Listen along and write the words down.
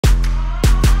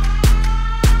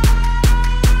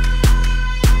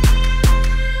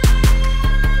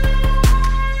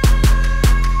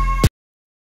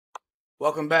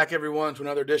Welcome back, everyone, to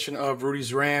another edition of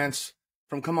Rudy's Rants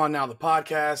from Come On Now, the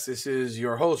podcast. This is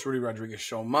your host, Rudy Rodriguez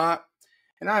Showmont,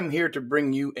 and I'm here to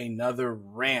bring you another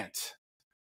rant.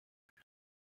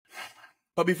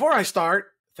 But before I start,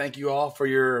 thank you all for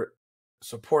your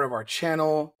support of our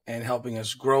channel and helping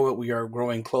us grow it. We are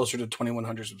growing closer to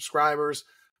 2,100 subscribers.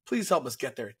 Please help us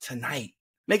get there tonight.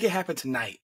 Make it happen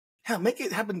tonight. Hell, make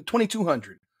it happen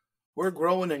 2,200. We're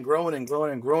growing and growing and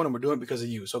growing and growing, and we're doing it because of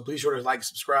you. So please sure to like,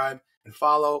 subscribe, and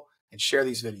follow, and share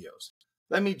these videos.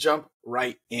 Let me jump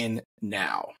right in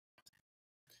now.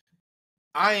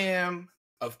 I am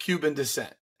of Cuban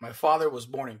descent. My father was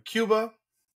born in Cuba.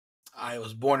 I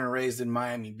was born and raised in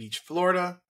Miami Beach,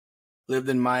 Florida. Lived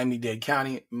in Miami-Dade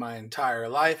County my entire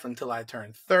life until I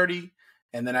turned 30.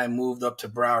 And then I moved up to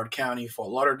Broward County, Fort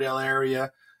Lauderdale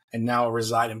area, and now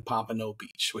reside in Pompano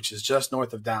Beach, which is just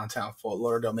north of downtown Fort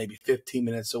Lauderdale, maybe 15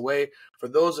 minutes away. For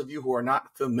those of you who are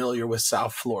not familiar with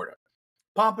South Florida,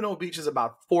 Pompano Beach is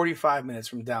about 45 minutes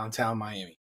from downtown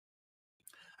Miami.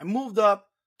 I moved up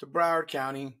to Broward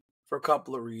County for a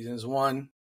couple of reasons. One,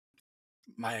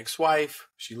 my ex-wife,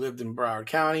 she lived in Broward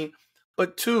County.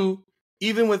 But two,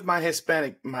 even with my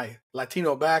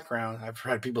Latino background, I've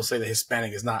heard people say that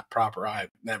Hispanic is not proper.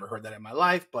 I've never heard that in my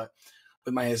life, but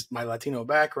with my Latino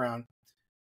background,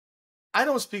 I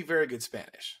don't speak very good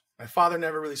Spanish. My father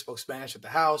never really spoke Spanish at the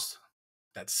house.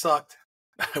 That sucked.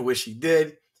 I wish he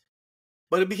did.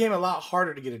 But it became a lot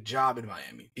harder to get a job in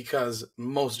Miami because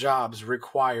most jobs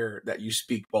require that you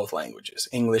speak both languages,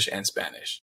 English and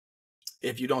Spanish.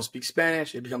 If you don't speak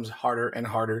Spanish, it becomes harder and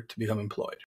harder to become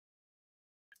employed.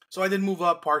 So I did move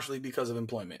up partially because of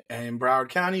employment. And in Broward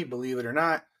County, believe it or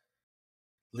not,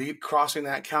 crossing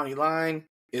that county line,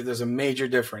 there's a major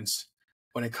difference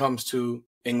when it comes to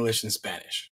English and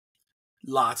Spanish.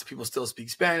 Lots of people still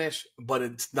speak Spanish, but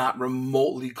it's not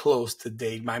remotely close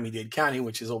to Miami-Dade County,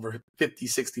 which is over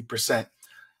 50-60%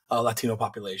 Latino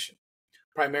population,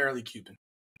 primarily Cuban.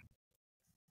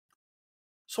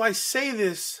 So I say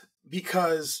this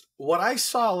because what I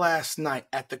saw last night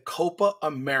at the Copa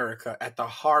America at the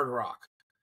Hard Rock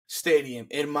Stadium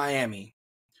in Miami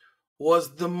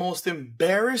was the most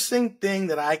embarrassing thing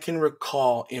that I can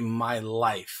recall in my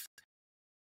life.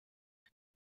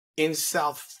 In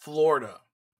South Florida.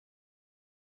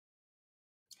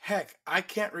 Heck, I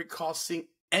can't recall seeing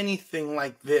anything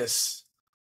like this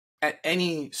at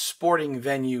any sporting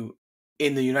venue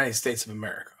in the United States of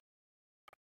America.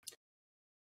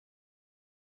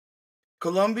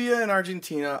 Colombia and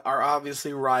Argentina are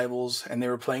obviously rivals, and they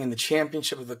were playing in the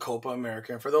championship of the Copa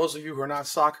America. And for those of you who are not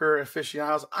soccer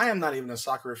aficionados, I am not even a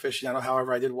soccer aficionado.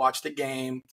 However, I did watch the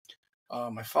game.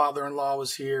 My father-in-law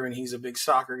was here, and he's a big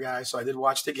soccer guy, so I did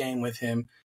watch the game with him.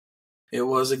 It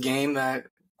was a game that,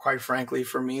 quite frankly,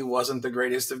 for me, wasn't the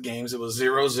greatest of games. It was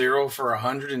 0-0 for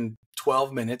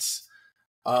 112 minutes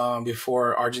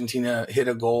before Argentina hit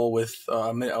a goal with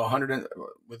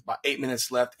about 8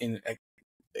 minutes left in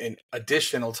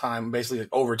additional time, basically like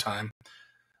overtime,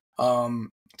 to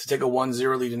take a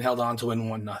 1-0 lead and held on to win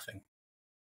 1-0.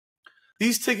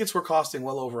 These tickets were costing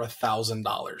well over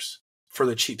 $1,000 for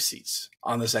the cheap seats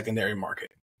on the secondary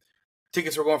market.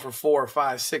 Tickets were going for $4,000,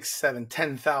 $5,000, $6,000,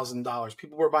 $7,000, $10,000.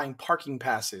 People were buying parking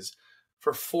passes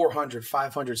for $400,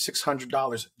 $500,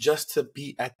 $600 just to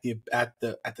be at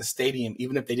the stadium,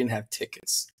 even if they didn't have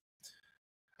tickets.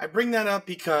 I bring that up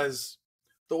because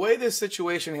the way this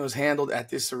situation was handled at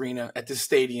this arena, at this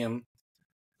stadium,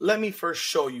 let me first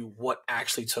show you what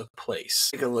actually took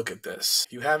place. Take a look at this.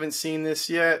 If you haven't seen this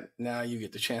yet, now you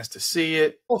get the chance to see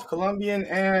it. Both Colombian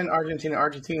and Argentina.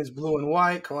 Argentina's blue and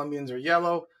white. Colombians are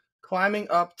yellow. Climbing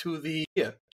up to the...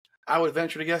 I would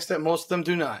venture to guess that most of them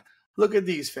do not. Look at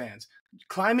these fans.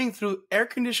 Climbing through air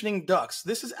conditioning ducts.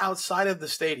 This is outside of the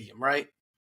stadium, right?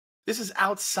 This is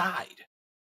outside.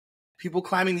 People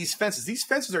climbing these fences. These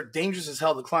fences are dangerous as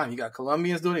hell to climb. You got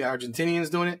Colombians doing it, Argentinians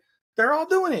doing it. They're all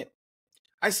doing it.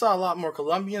 I saw a lot more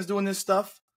Colombians doing this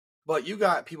stuff, but you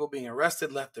got people being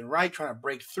arrested left and right, trying to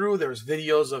break through. There's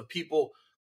videos of people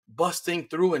busting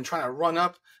through and trying to run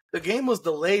up. The game was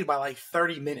delayed by like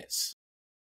 30 minutes.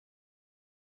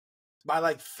 By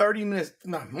like 30 minutes,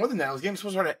 no, more than that. The game was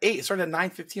supposed to start at 8. It started at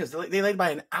 9:15. It was delayed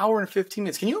by an hour and 15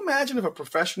 minutes. Can you imagine if a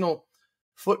professional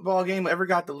football game ever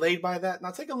got delayed by that? Now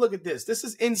take a look at this. This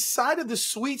is inside of the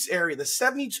suites area, the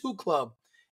 72 Club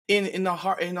in the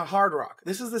Hard Rock.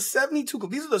 This is the 72 Club.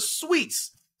 These are the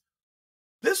suites.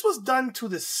 This was done to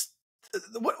this.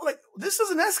 This is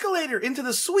an escalator into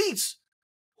the suites.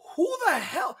 Who the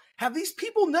hell have these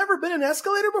people never been in an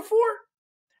escalator before?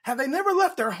 Have they never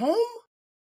left their home?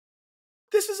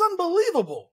 This is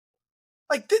unbelievable.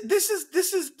 Like this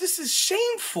is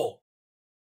shameful.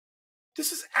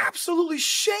 This is absolutely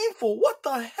shameful. What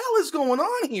the hell is going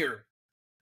on here?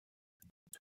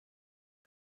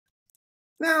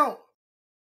 Now,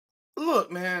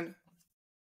 look, man,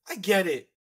 I get it.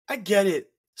 I get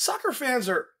it. Soccer fans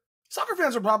are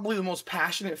probably the most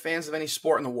passionate fans of any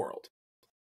sport in the world.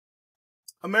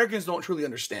 Americans don't truly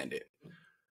understand it.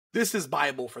 This is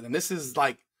Bible for them. This is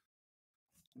like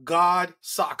God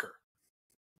soccer.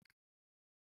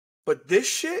 But this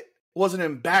shit was an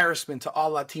embarrassment to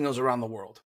all Latinos around the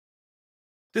world.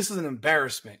 This is an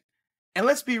embarrassment. And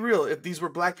let's be real, if these were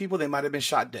black people, they might have been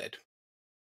shot dead.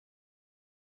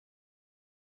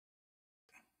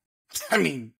 I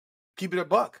mean, keep it a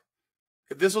buck.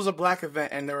 If this was a black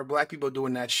event and there were black people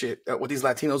doing that shit, what these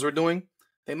Latinos were doing,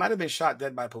 they might have been shot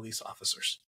dead by police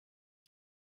officers.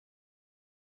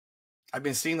 I've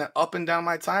been seeing that up and down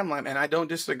my timeline, and I don't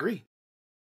disagree.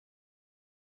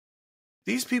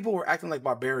 These people were acting like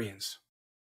barbarians,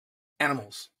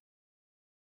 animals,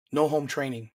 no home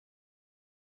training.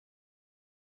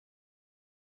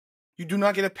 You do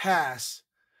not get a pass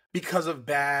because of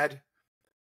bad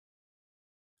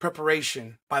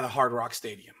preparation by the Hard Rock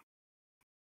Stadium.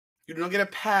 You do not get a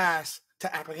pass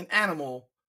to act like an animal,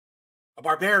 a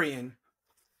barbarian,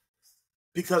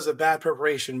 because of bad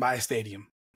preparation by a stadium.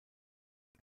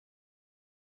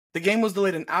 The game was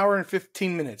delayed an hour and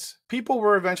 15 minutes. People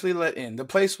were eventually let in. The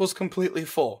place was completely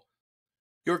full.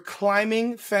 You're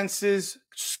climbing fences,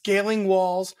 scaling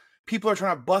walls. People are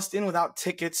trying to bust in without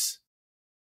tickets.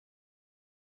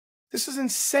 This is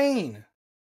insane.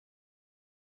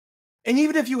 And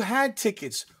even if you had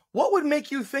tickets, what would make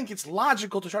you think it's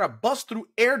logical to try to bust through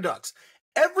air ducts?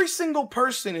 Every single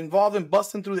person involved in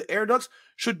busting through the air ducts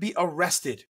should be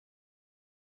arrested.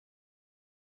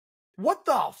 What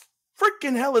the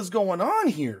freaking hell is going on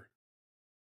here?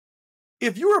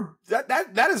 If you were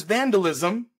that is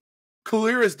vandalism,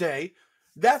 clear as day.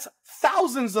 That's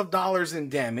thousands of dollars in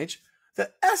damage.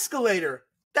 The escalator,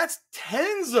 that's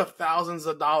tens of thousands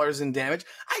of dollars in damage.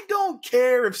 I don't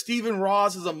care if Stephen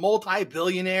Ross is a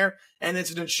multi-billionaire and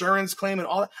it's an insurance claim and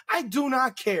all that. I do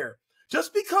not care.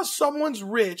 Just because someone's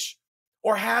rich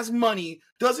or has money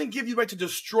doesn't give you the right to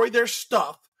destroy their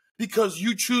stuff because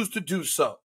you choose to do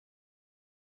so.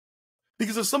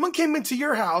 Because if someone came into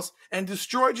your house and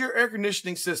destroyed your air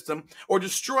conditioning system, or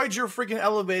destroyed your freaking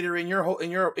elevator in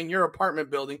your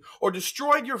apartment building, or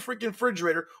destroyed your freaking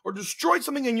refrigerator, or destroyed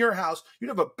something in your house, you'd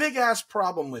have a big ass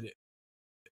problem with it.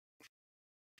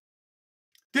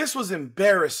 This was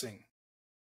embarrassing,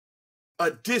 a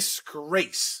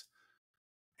disgrace,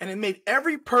 and it makes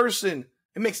every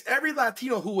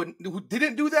Latino who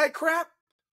didn't do that crap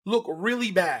look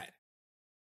really bad.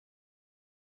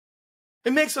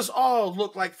 It makes us all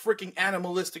look like freaking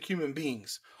animalistic human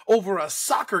beings over a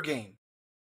soccer game.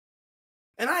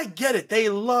 And I get it. They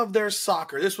love their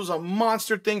soccer. This was a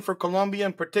monster thing for Colombia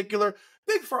in particular.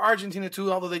 Big for Argentina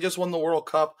too, although they just won the World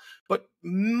Cup. But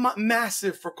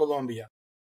massive for Colombia.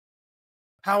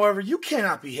 However, you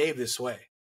cannot behave this way.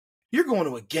 You're going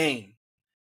to a game.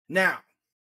 Now,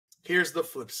 here's the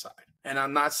flip side. And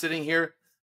I'm not sitting here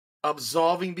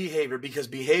absolving behavior, because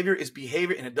behavior is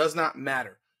behavior and it does not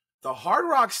matter. The Hard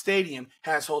Rock Stadium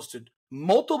has hosted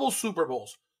multiple Super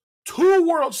Bowls, 2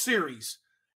 World Series,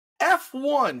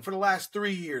 F1 for the last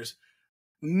 3 years,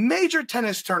 major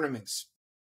tennis tournaments.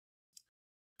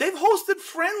 They've hosted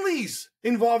friendlies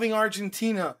involving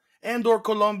Argentina and or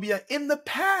Colombia in the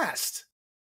past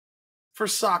for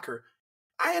soccer.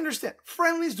 I understand.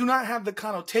 Friendlies do not have the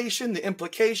connotation, the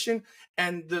implication,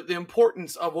 and the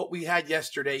importance of what we had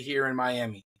yesterday here in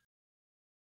Miami.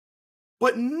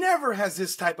 But never has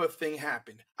this type of thing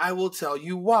happened. I will tell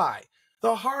you why.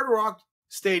 The Hard Rock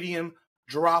Stadium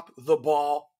dropped the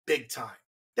ball big time.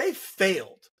 They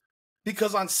failed.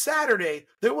 Because on Saturday,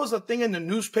 there was a thing in the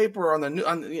newspaper, it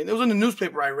was in the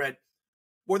newspaper I read,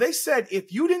 where they said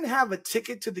if you didn't have a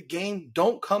ticket to the game,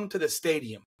 don't come to the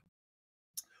stadium.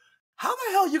 How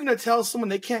the hell are you going to tell someone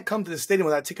they can't come to the stadium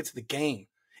without a ticket to the game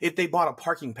if they bought a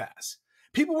parking pass?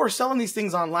 People were selling these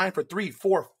things online for $300,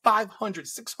 $400,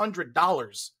 $500,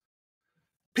 $600.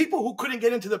 People who couldn't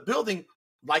get into the building,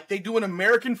 like they do in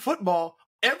American football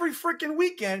every freaking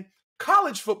weekend,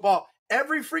 college football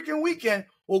every freaking weekend,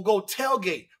 will go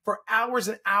tailgate for hours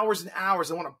and hours and hours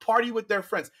and want to party with their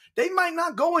friends. They might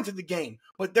not go into the game,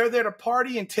 but they're there to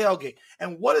party and tailgate.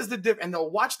 And what is the difference? And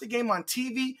they'll watch the game on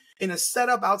TV in a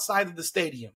setup outside of the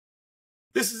stadium.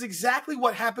 This is exactly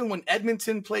what happened when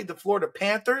Edmonton played the Florida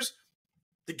Panthers.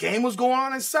 The game was going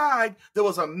on inside. There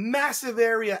was a massive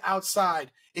area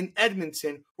outside in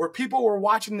Edmonton where people were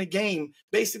watching the game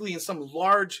basically in some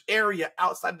large area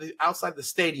outside the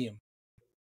stadium,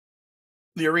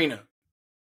 the arena.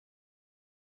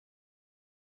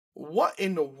 what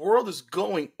in the world is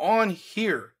going on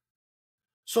here?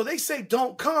 So they say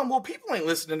don't come. Well, people ain't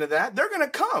listening to that. They're gonna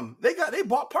come. They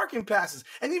bought parking passes,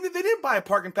 and even if they didn't buy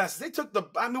parking passes, they took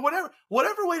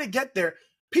whatever way to get there.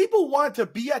 People wanted to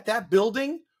be at that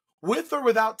building with or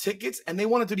without tickets, and they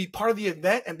wanted to be part of the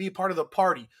event and be part of the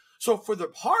party. So for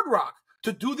the Hard Rock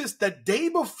to do this the day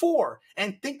before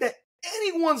and think that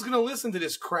anyone's gonna listen to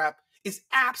this crap is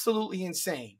absolutely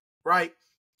insane, right?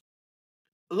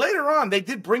 Later on, they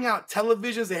did bring out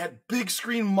televisions. They had big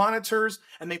screen monitors,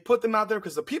 and they put them out there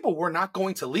because the people were not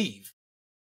going to leave.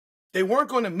 They weren't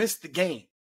going to miss the game.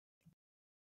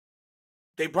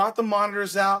 They brought the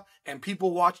monitors out, and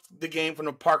people watched the game from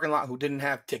the parking lot who didn't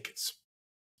have tickets.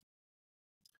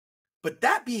 But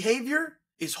that behavior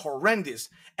is horrendous,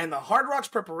 and the Hard Rock's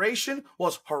preparation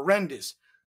was horrendous.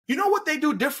 You know what they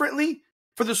do differently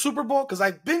for the Super Bowl? Because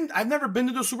I've never been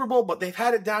to the Super Bowl, but they've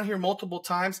had it down here multiple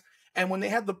times. And when they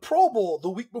had the Pro Bowl the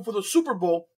week before the Super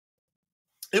Bowl,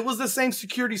 it was the same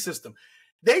security system.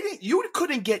 You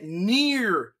couldn't get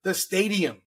near the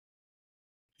stadium.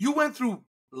 You went through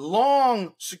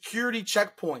long security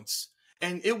checkpoints,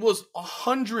 and it was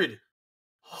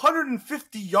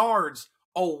 150 yards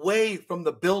away from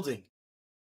the building.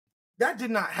 That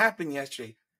did not happen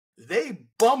yesterday. They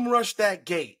bum rushed that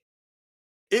gate.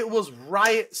 It was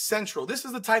riot central. This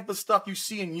is the type of stuff you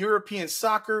see in European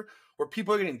soccer, where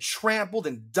people are getting trampled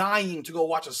and dying to go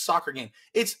watch a soccer game.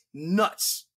 It's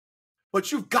nuts.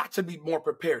 But you've got to be more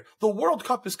prepared. The World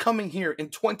Cup is coming here in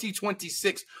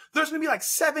 2026. There's going to be like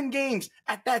 7 games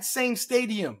at that same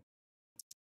stadium.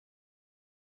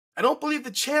 I don't believe the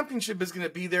championship is going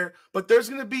to be there, but there's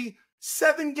going to be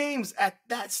 7 games at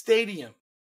that stadium.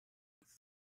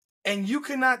 And you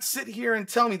cannot sit here and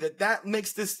tell me that that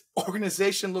makes this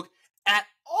organization look at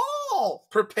all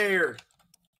prepared.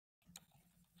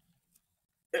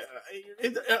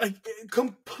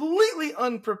 Completely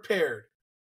unprepared.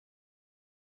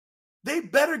 They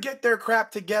better get their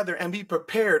crap together and be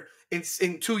prepared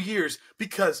in 2 years,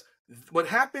 because what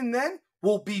happened then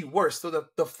will be worse. So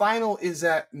the final is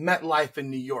at MetLife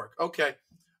in New York. Okay.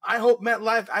 I hope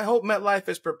MetLife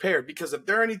is prepared, because if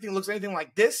looks anything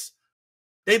like this,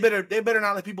 they better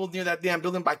not let people near that damn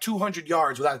building by 200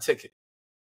 yards without a ticket.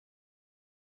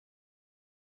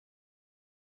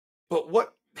 But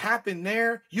what happened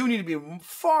there, you need to be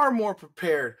far more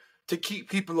prepared to keep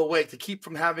people awake, to keep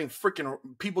from having freaking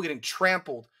people getting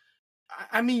trampled.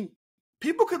 I mean,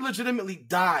 people could legitimately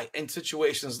die in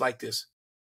situations like this.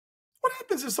 What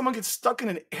happens if someone gets stuck in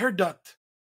an air duct?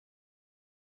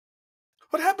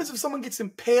 What happens if someone gets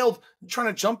impaled trying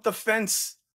to jump the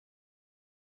fence?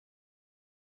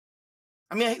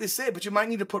 I mean, I hate to say it, but you might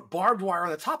need to put barbed wire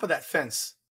on the top of that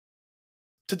fence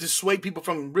to dissuade people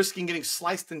from risking getting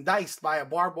sliced and diced by a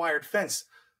barbed wired fence.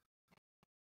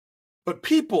 But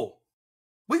people,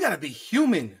 we got to be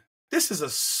human. This is a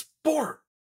sport.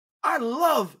 I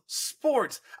love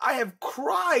sports. I have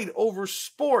cried over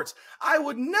sports. I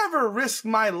would never risk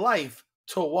my life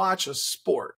to watch a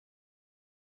sport.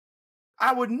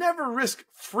 I would never risk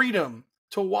freedom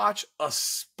to watch a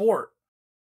sport.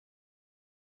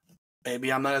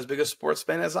 Maybe I'm not as big a sports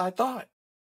fan as I thought.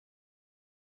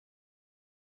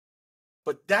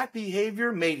 But that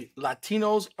behavior made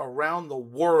Latinos around the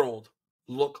world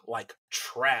look like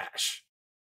trash.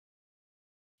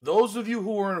 Those of you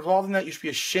who were involved in that, you should be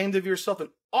ashamed of yourself, and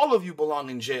all of you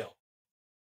belong in jail.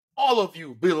 All of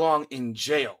you belong in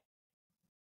jail.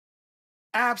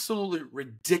 Absolutely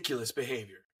ridiculous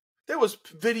behavior. There was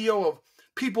video of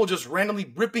people just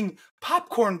randomly ripping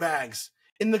popcorn bags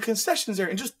in the concessions area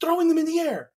and just throwing them in the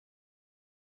air.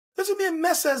 There's going to be a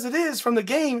mess as it is from the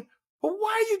game, but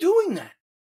why are you doing that?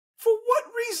 For what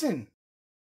reason?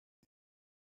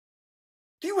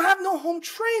 Do you have no home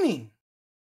training?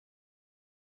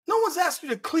 No one's asked you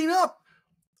to clean up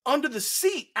under the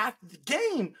seat after the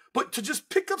game, but to just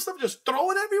pick up stuff and just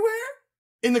throw it everywhere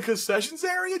in the concessions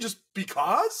area just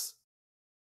because?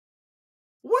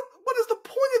 What is the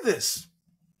point of this?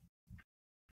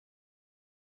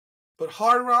 But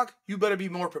Hard Rock, you better be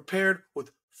more prepared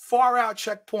with far out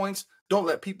checkpoints. Don't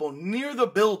let people near the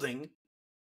building.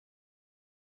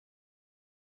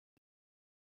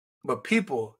 But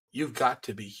people, you've got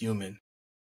to be human.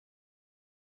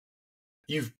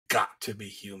 You've got to be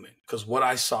human, because what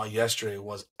I saw yesterday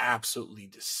was absolutely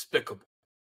despicable.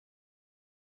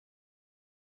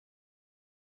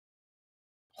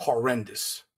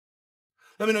 Horrendous.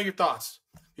 Let me know your thoughts.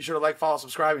 Be sure to like, follow,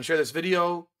 subscribe, and share this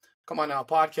video. Come On Now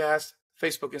Podcast,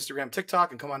 Facebook, Instagram,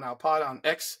 TikTok, and Come On Now Pod on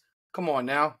X. Come on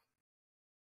now.